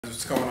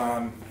What's going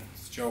on?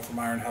 It's Joe from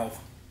Iron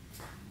Health.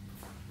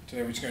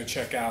 Today we're just going to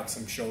check out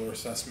some shoulder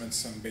assessments,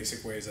 some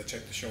basic ways I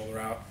check the shoulder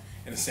out.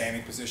 In a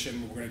standing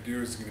position, what we're going to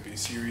do is going to be a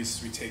series.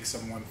 We take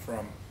someone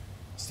from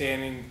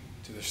standing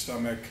to their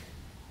stomach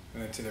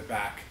and then to their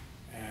back,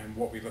 and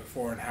what we look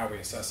for and how we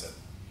assess it.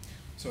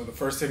 So the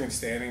first thing in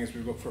standing is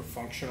we look for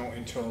functional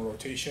internal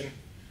rotation,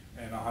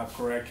 and I'll have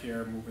Greg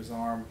here move his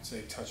arm,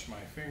 say touch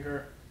my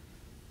finger.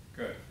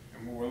 Good.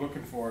 And what we're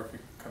looking for, if he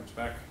comes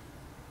back,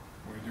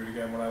 when we do it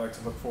again, what I like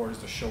to look for is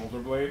the shoulder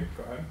blade.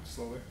 Go ahead,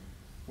 slowly.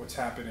 What's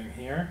happening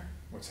here?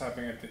 What's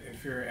happening at the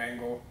inferior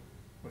angle?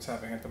 What's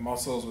happening at the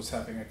muscles? What's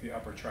happening at the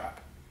upper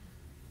trap?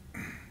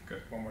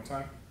 Good, one more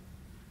time.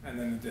 And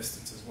then the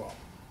distance as well.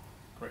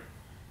 Great.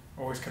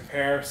 Always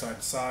compare side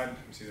to side.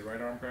 You see the right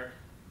arm, Greg?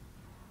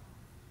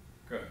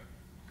 Good.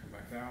 Come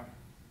back down.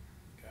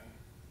 Again.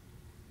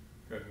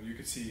 Good, and you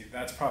can see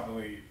that's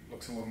probably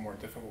looks a little more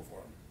difficult for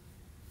him.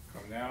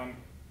 Come down,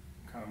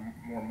 kind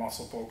of more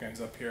muscle poke ends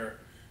up here,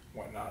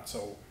 whatnot.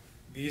 So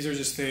these are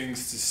just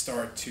things to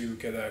start to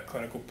get a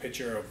clinical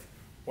picture of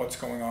what's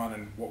going on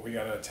and what we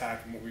got to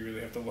attack and what we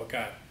really have to look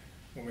at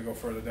when we go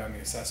further down the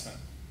assessment.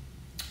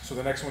 So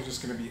the next one's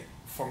just going to be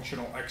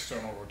functional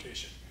external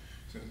rotation.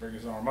 So he's going to bring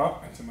his arm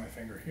up into my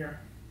finger here.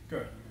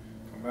 Good.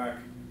 Come back.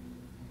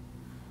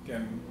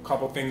 Again, a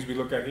couple things we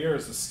look at here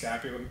is the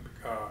scapula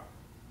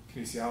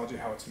kinesiology,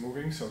 how it's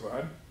moving. So go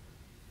ahead.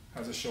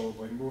 How's the shoulder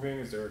blade moving?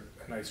 Is there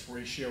a nice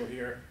ratio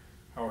here?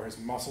 How are his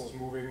muscles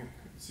moving?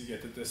 So you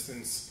get the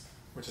distance.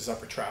 What does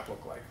upper trap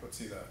look like? Let's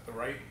see the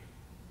right.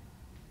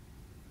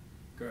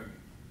 Good.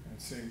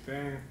 And same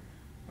thing.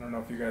 I don't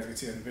know if you guys can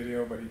see it in the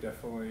video, but he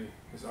definitely,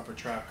 his upper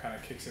trap kind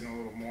of kicks in a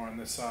little more on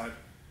this side.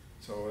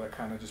 So that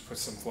kind of just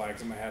puts some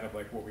flags in my head of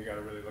like what we got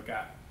to really look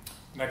at.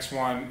 Next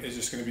one is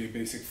just going to be a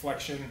basic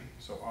flexion.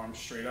 So arms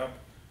straight up.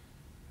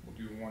 We'll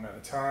do one at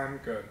a time.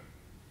 Good.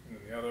 And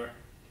then the other.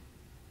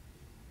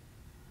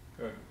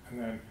 Good. And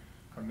then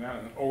come down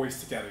and then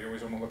always together. You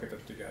always want to look at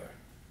them together.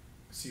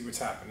 See what's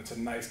happened. It's a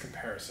nice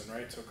comparison,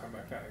 right? So come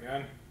back down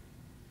again.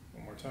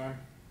 One more time.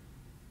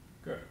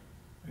 Good.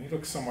 And he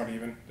looks somewhat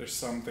even. There's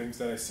some things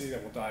that I see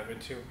that we'll dive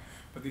into,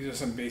 but these are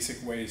some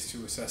basic ways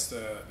to assess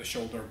the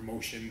shoulder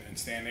motion and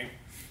standing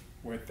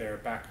with their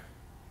back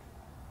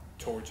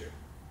towards you.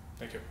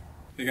 Thank you.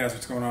 Hey guys,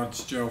 what's going on?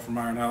 It's Joe from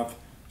Iron Health.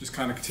 Just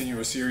kind of continue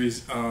a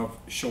series of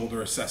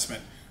shoulder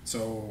assessment.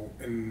 So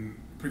in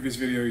the previous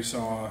video you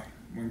saw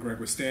when Greg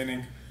was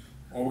standing,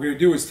 all we're going to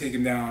do is take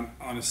him down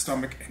on his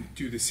stomach and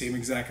do the same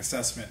exact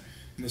assessment.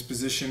 In this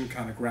position,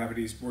 kind of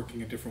gravity is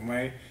working a different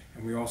way,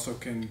 and we also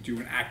can do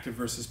an active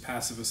versus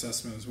passive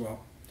assessment as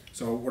well.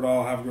 So what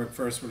I'll have Greg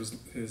first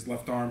with his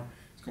left arm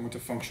is going to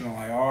functional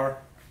IR.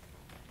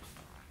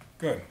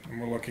 Good,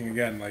 and we're looking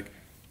again like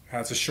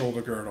has a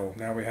shoulder girdle.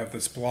 Now we have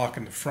this block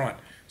in the front,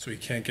 so he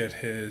can't get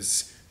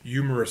his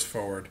humerus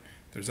forward.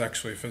 There's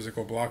actually a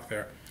physical block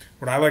there.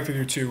 What I like to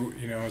do too,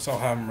 is I'll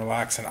have him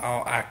relax and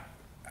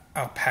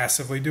I'll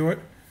passively do it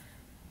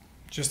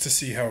just to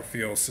see how it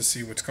feels, to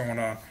see what's going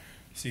on,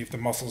 see if the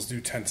muscles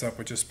do tense up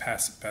with just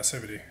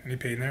passivity. Any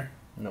pain there?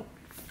 Nope.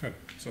 Good.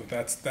 So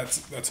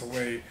that's a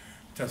way to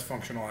test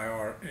functional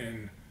IR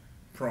in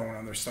prone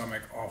on their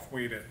stomach, off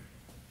weighted.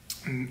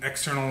 And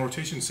external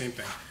rotation, same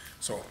thing.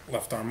 So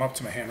left arm up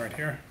to my hand right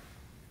here.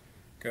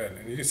 Good.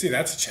 And you can see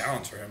that's a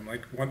challenge for him.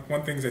 Like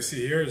one things I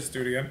see here is,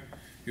 do it again.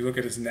 You look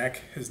at his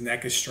neck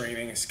is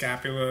straining, his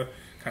scapula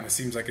kind of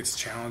seems like it's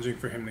challenging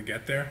for him to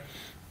get there.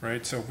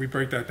 Right, so if we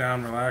break that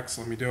down, relax,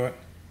 let me do it.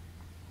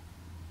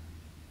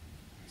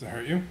 Does that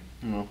hurt you?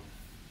 No.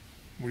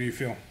 What do you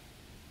feel?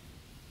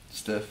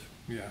 Stiff.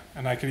 Yeah,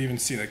 and I can even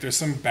see, like, there's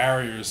some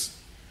barriers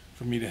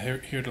for me to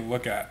here to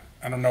look at.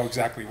 I don't know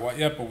exactly what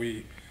yet, but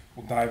we'll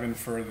dive in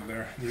further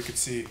there. You can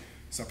see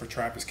his upper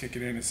trap is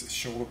kicking in, his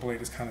shoulder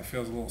blade kind of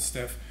feels a little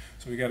stiff.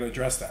 So we got to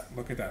address that.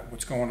 Look at that.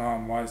 What's going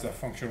on? Why is that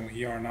functional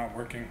ER not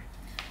working?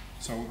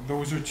 So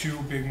those are two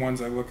big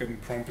ones I look at in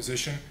prone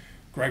position.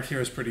 Greg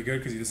here is pretty good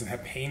because he doesn't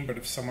have pain, but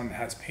if someone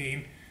has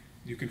pain,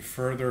 you can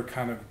further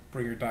kind of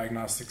bring your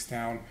diagnostics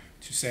down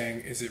to saying,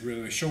 is it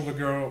really a shoulder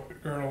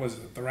girdle? Is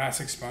it a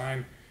thoracic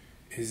spine?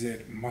 Is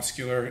it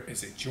muscular?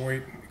 Is it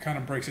joint? It kind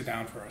of breaks it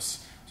down for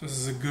us. So this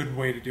is a good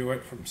way to do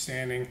it from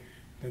standing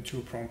into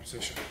a prone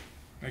position.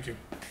 Thank you.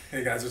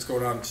 Hey guys, what's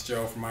going on? It's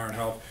Joe from Iron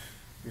Health.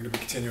 We're going to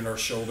be continuing our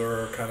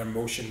shoulder kind of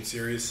motion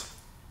series.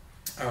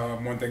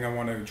 One thing I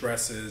want to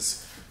address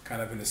is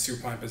kind of in the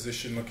supine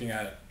position, looking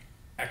at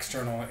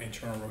external and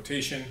internal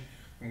rotation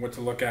and what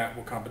to look at,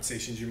 what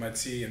compensations you might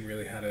see, and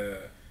really how to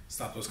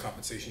stop those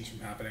compensations from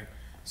happening.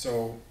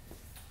 So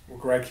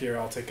with Greg here,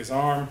 I'll take his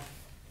arm.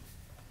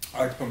 I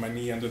like to put my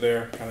knee under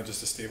there, kind of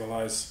just to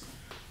stabilize.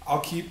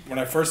 When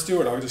I first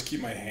do it, I'll just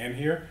keep my hand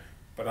here,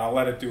 but I'll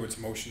let it do its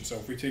motion. So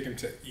if we take him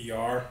to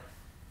ER,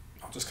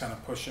 I'll just kind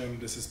of push him.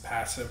 This is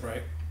passive,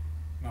 right?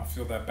 And I'll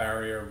feel that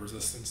barrier of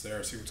resistance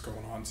there, see what's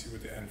going on, see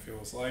what the end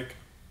feels like,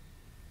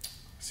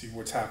 see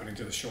what's happening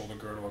to the shoulder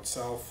girdle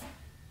itself.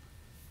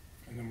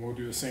 And then we'll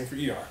do the same for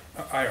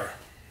IR.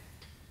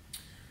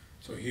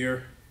 So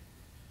here,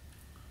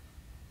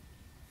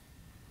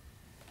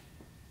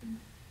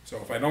 So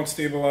if I don't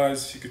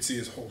stabilize, you could see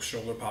his whole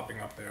shoulder popping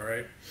up there,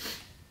 right?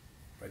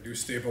 If I do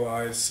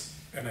stabilize,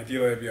 and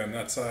ideally I'd be on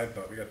that side,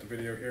 but we got the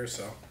video here,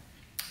 so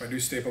if I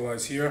do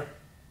stabilize here,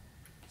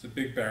 it's a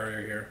big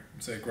barrier here.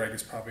 I'd say Greg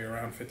is probably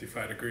around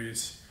 55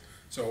 degrees.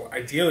 So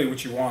ideally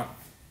what you want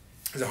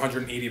is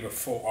 180 of a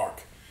full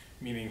arc,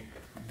 meaning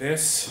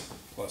this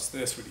plus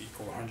this would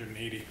equal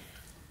 180.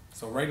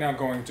 So right now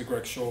going to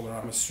Greg's shoulder,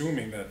 I'm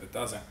assuming that it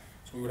doesn't.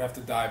 So we would have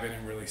to dive in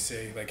and really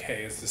say like,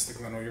 hey, is this the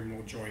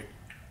glenohumeral joint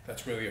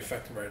that's really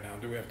affected right now?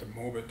 Do we have to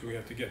move it? Do we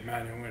have to get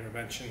manual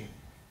intervention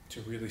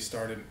to really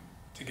start it,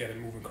 to get it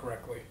moving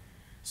correctly?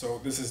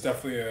 So this is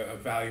definitely a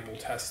valuable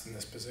test in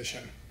this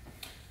position.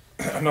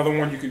 Another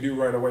one you can do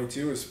right away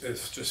too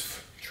is just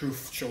true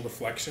shoulder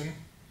flexion.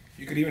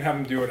 You could even have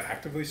them do it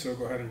actively, so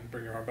go ahead and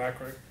bring your arm back,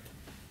 right?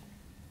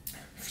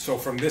 So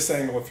from this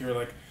angle, if you're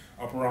like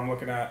up where I'm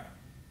looking at,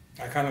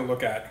 I kind of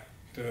look at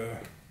the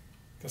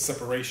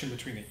separation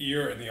between the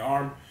ear and the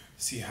arm,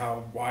 see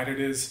how wide it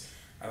is.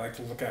 I like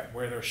to look at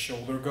where their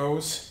shoulder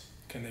goes.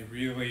 Can they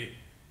really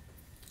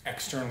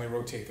externally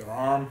rotate their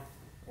arm,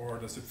 or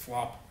does it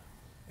flop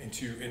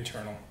into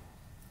internal?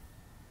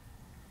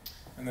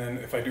 And then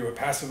if I do it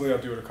passively, I'll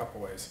do it a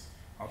couple ways.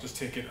 I'll just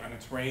take it on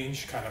its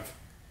range, kind of.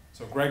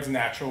 So Greg's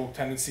natural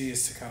tendency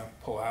is to kind of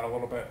pull out a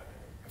little bit.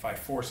 If I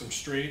force him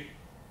straight,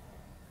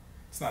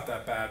 it's not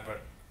that bad, but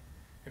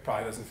it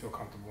probably doesn't feel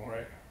comfortable,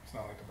 right? It's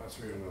not like the best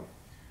view.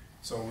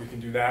 So we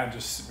can do that and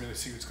just really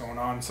see what's going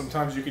on.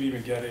 Sometimes you can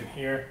even get in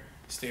here,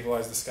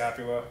 stabilize the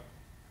scapula,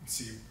 and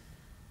see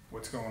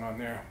what's going on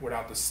there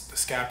without the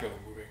scapula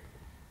moving.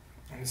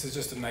 And this is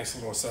just a nice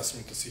little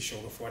assessment to see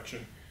shoulder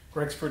flexion.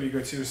 Greg's pretty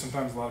good too.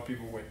 Sometimes a lot of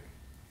people with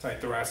tight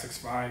thoracic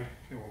spine,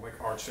 they will like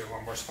arch their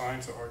lumbar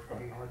spine, so go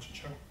ahead and arch and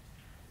show.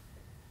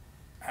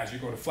 As you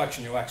go to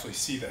flexion, you'll actually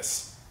see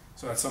this.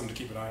 So that's something to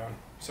keep an eye on.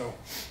 So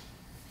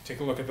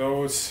take a look at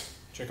those,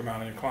 check them out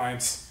on your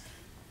clients,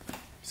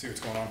 see what's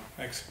going on.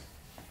 Thanks.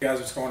 Hey guys,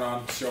 what's going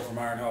on? It's Joe from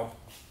Iron Health.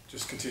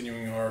 Just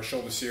continuing our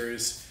shoulder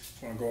series.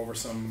 Just want to go over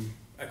some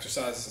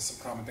exercises and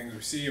some common things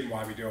we see and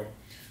why we do them.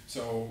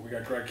 So we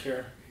got Greg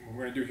here. What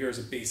we're going to do here is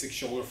a basic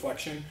shoulder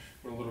flexion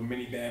with a little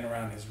mini band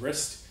around his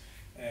wrist.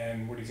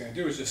 And what he's going to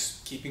do is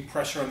just keeping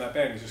pressure on that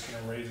band. He's just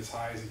going to raise as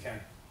high as he can.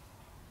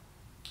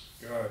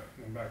 Good.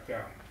 And then back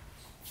down.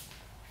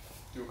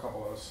 Do a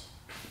couple of those.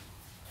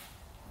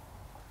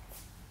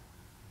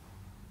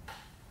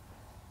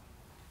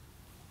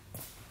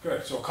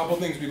 Good. So a couple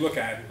things we look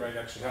at, and Greg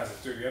actually has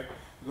it too. Yeah.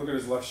 You look at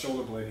his left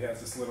shoulder blade. He has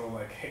this little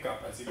like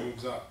hiccup as he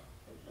moves up,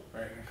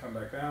 right, and then come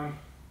back down.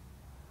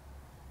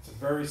 It's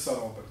very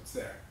subtle, but it's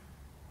there.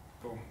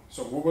 Boom.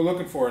 So what we're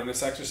looking for in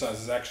this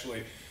exercise is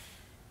actually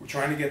we're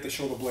trying to get the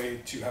shoulder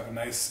blade to have a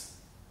nice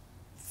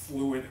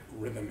fluid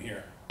rhythm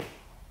here.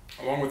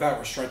 Along with that,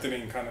 we're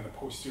strengthening kind of the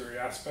posterior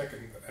aspect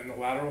and the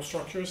lateral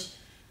structures,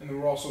 and then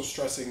we're also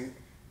stressing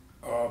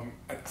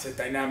it's a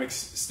dynamic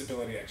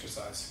stability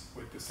exercise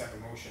with this type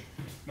of motion.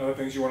 Another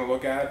things you want to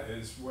look at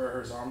is where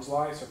his arms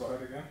lie. So go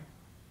ahead again.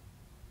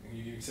 And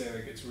you can say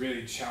like it's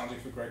really challenging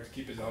for Greg to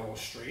keep his elbows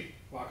straight.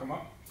 Lock them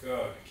up.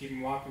 Good. Keep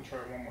them locked and try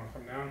one more.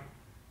 Come down,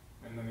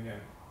 and then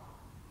again.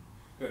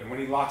 Good. And when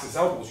he locks his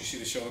elbows, you see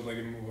the shoulder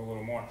blade move a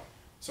little more.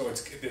 So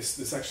it's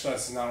this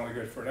exercise is not only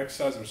good for an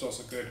exercise, but it's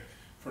also good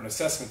for an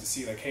assessment to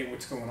see like, hey,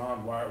 what's going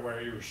on? Why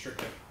are you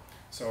restricted?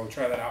 So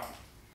try that out.